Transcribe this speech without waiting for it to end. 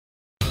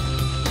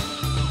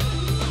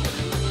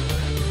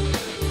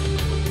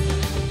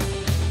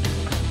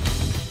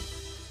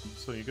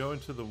go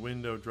into the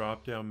window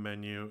drop-down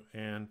menu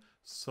and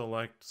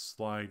select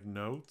slide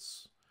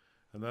notes,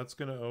 and that's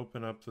going to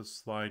open up the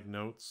slide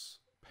notes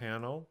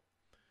panel.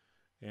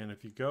 And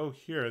if you go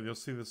here, you'll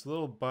see this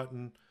little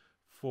button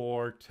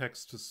for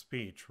text to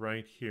speech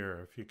right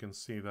here, if you can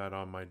see that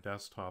on my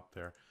desktop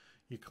there.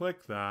 You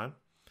click that,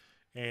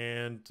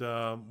 and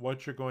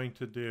what you're going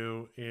to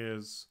do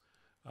is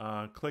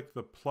click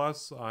the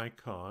plus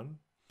icon.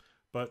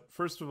 But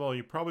first of all,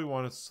 you probably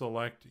want to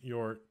select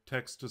your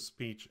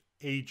text-to-speech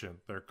agent,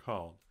 they're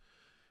called.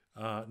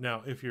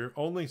 Now, if you're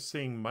only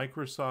seeing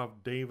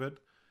Microsoft David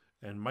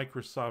and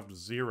Microsoft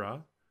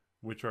Zira,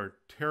 which are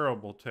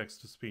terrible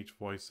text-to-speech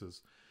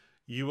voices,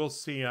 you will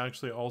see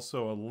actually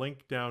also a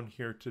link down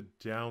here to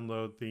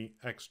download the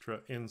extra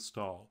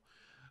install.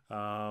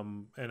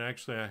 And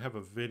actually, I have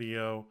a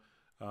video.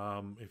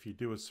 If you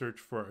do a search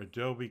for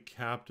Adobe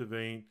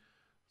Captivate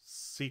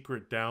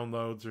secret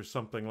downloads or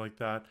something like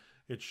that,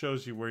 it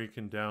shows you where you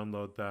can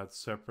download that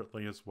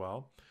separately as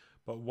well.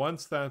 But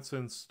once that's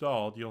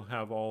installed, you'll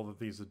have all of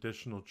these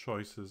additional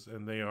choices,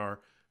 and they are,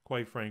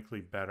 quite frankly,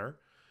 better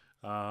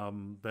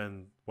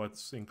than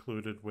what's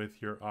included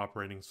with your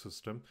operating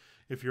system.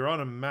 If you're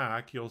on a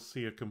Mac, you'll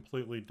see a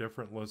completely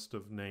different list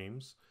of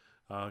names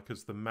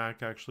because the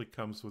Mac actually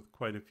comes with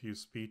quite a few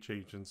speech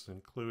agents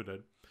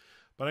included.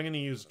 But I'm going to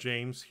use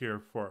James here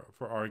for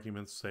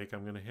argument's sake.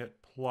 I'm going to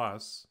hit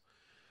plus,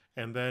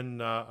 and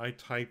then I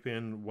type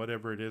in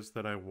whatever it is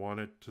that I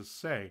want it to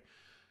say.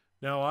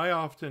 Now, I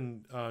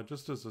often,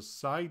 just as a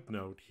side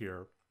note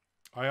here,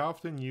 I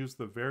often use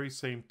the very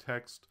same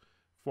text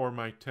for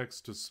my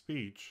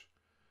text-to-speech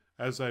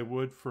as I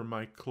would for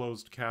my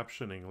closed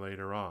captioning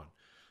later on.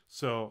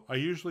 So I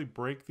usually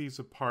break these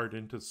apart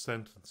into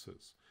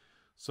sentences.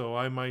 So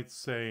I might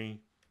say,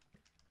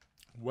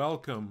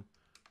 welcome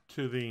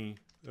to the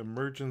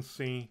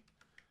emergency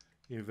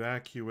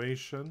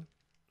evacuation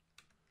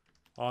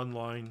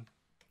online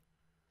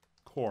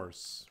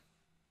course.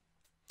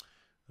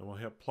 And we'll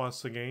hit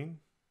plus again.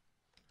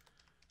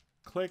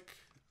 Click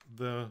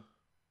the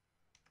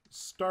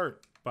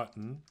start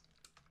button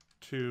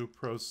to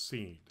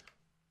proceed.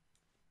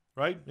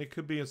 Right? It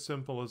could be as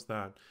simple as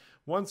that.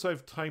 Once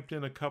I've typed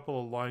in a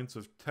couple of lines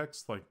of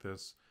text like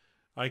this,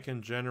 I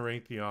can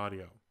generate the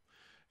audio.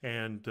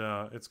 And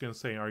it's going to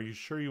say, are you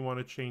sure you want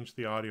to change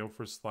the audio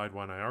for slide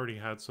 1? I already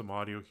had some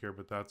audio here,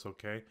 but that's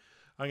okay.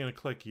 I'm going to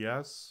click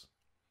yes.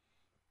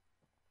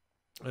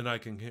 And I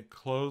can hit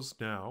close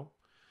now.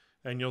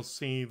 And you'll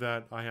see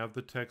that I have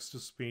the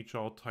text-to-speech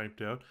all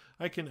typed out.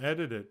 I can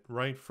edit it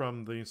right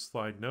from the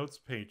slide notes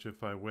page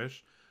if I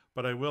wish,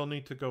 but I will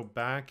need to go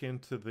back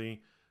into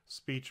the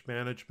speech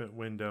management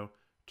window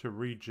to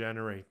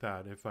regenerate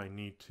that if I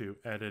need to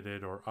edit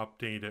it or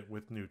update it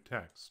with new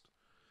text.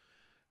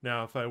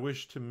 Now, if I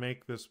wish to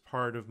make this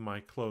part of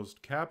my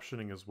closed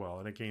captioning as well,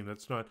 and again,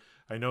 that's not,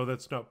 I know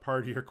that's not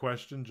part of your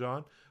question,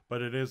 John,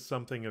 but it is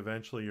something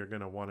eventually you're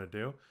going to want to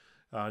do.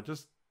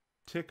 Just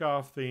tick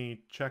off the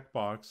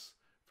checkbox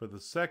for the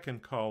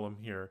second column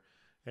here,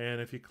 and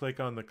if you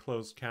click on the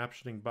closed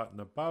captioning button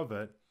above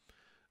it,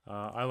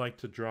 I like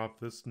to drop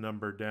this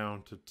number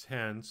down to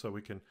 10 so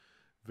we can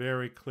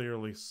very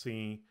clearly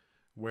see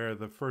where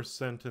the first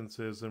sentence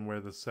is and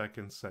where the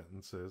second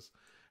sentence is.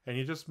 And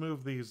you just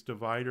move these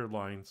divider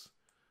lines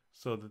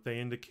so that they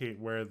indicate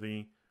where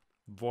the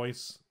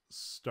voice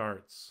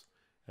starts.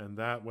 And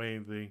that way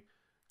the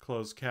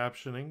closed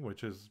captioning,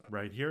 which is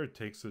right here, it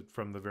takes it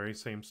from the very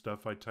same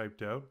stuff I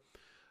typed out,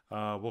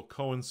 will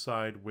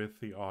coincide with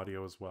the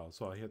audio as well.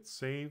 So I hit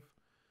save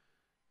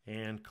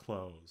and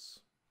close.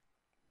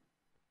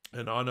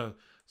 And on a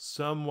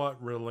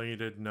somewhat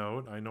related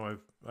note, I know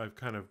I've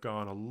kind of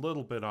gone a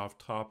little bit off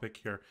topic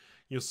here.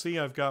 You'll see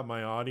I've got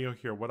my audio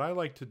here. What I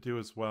like to do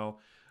as well,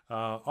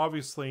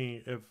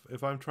 obviously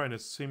if I'm trying to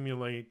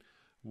simulate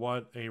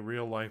what a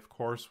real life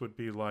course would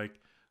be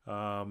like,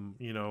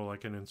 you know,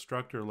 like an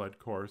instructor-led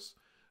course,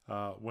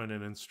 when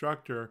an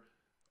instructor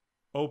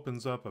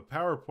opens up a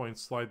PowerPoint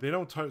slide, they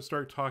don't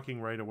start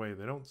talking right away.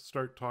 They don't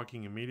start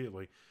talking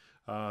immediately.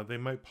 They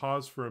might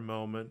pause for a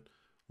moment,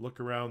 look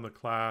around the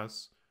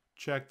class,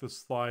 check the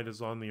slide is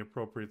on the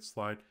appropriate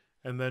slide,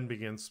 and then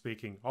begin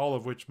speaking, all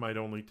of which might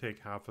only take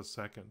half a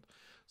second.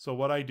 So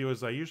what I do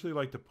is I usually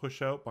like to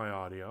push out my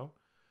audio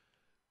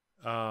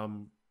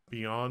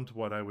beyond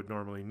what I would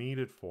normally need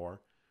it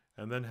for,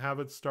 and then have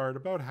it start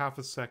about half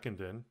a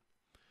second in,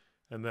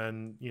 and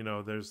then, you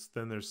know, there's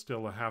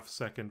still a half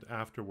second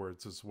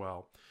afterwards as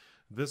well.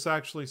 This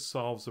actually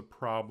solves a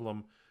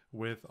problem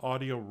with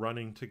audio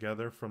running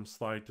together from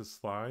slide to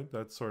slide.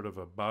 That's sort of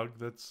a bug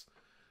that's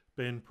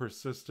been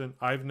persistent.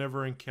 I've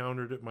never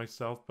encountered it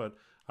myself, but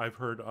I've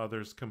heard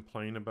others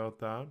complain about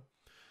that.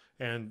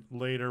 And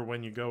later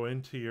when you go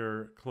into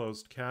your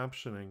closed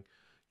captioning,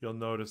 you'll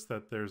notice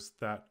that there's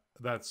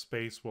that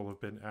space will have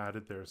been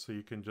added there, so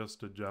you can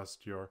just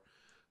adjust your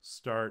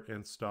start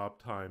and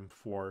stop time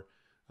for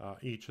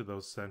each of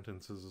those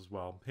sentences as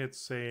well. Hit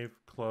save,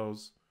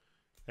 close,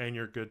 and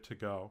you're good to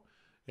go.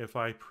 If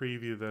I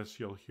preview this,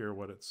 you'll hear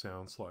what it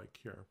sounds like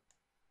here.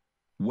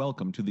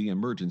 Welcome to the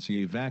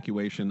Emergency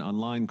Evacuation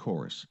Online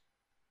course.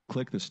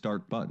 Click the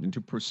Start button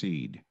to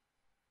proceed.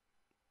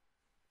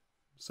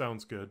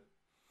 Sounds good.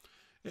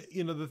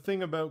 You know, the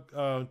thing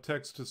about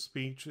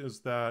text-to-speech is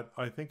that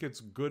I think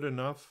it's good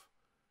enough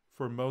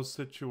for most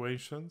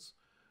situations.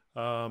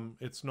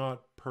 It's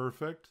not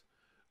perfect.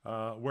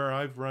 Where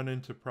I've run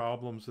into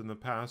problems in the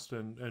past,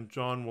 and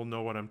John will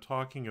know what I'm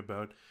talking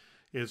about,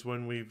 is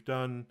when we've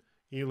done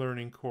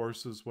e-learning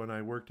courses. When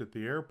I worked at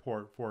the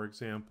airport, for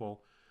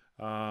example,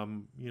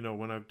 you know,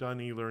 when I've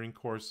done e-learning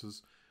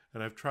courses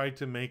and I've tried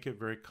to make it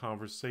very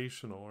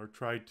conversational, or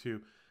tried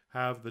to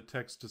have the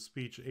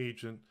text-to-speech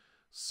agent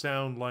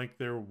sound like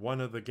they're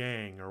one of the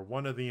gang or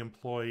one of the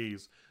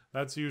employees,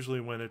 that's usually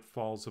when it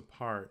falls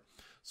apart.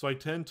 So I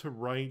tend to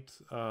write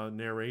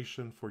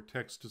narration for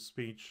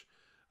text-to-speech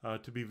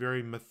to be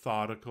very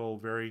methodical,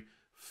 very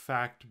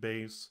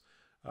fact-based.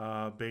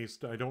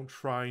 I don't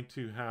try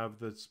to have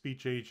the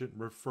speech agent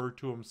refer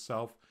to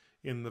himself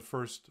in the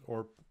first,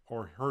 or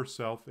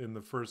herself in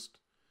the first.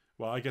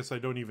 Well, I guess I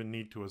don't even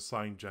need to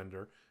assign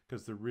gender,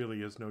 because there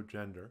really is no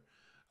gender.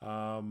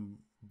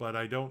 But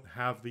I don't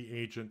have the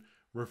agent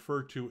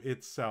refer to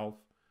itself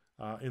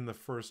in the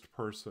first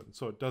person.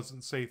 So it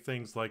doesn't say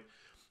things like,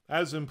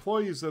 as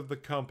employees of the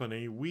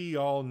company, we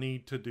all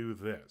need to do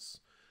this.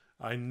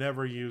 I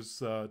never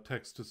use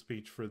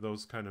text-to-speech for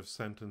those kind of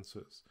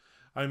sentences.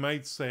 I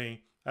might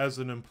say, as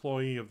an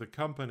employee of the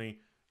company,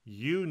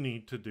 you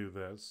need to do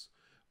this,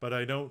 but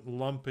I don't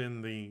lump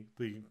in the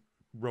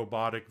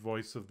robotic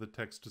voice of the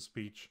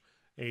text-to-speech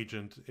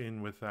agent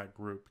in with that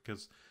group,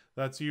 because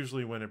that's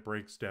usually when it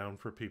breaks down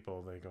for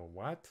people. They go,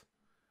 what?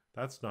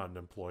 That's not an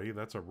employee,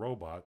 that's a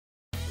robot.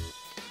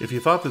 If you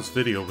thought this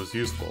video was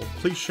useful,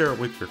 please share it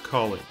with your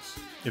colleagues.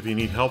 If you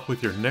need help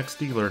with your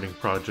next e-learning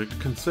project,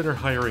 consider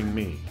hiring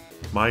me.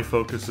 My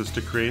focus is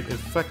to create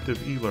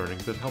effective e-learning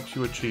that helps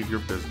you achieve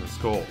your business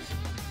goals.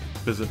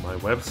 Visit my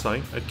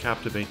website at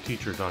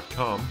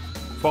captivateteacher.com,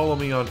 follow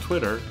me on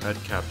Twitter at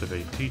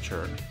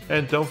captivateteacher,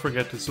 and don't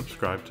forget to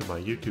subscribe to my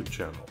YouTube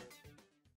channel.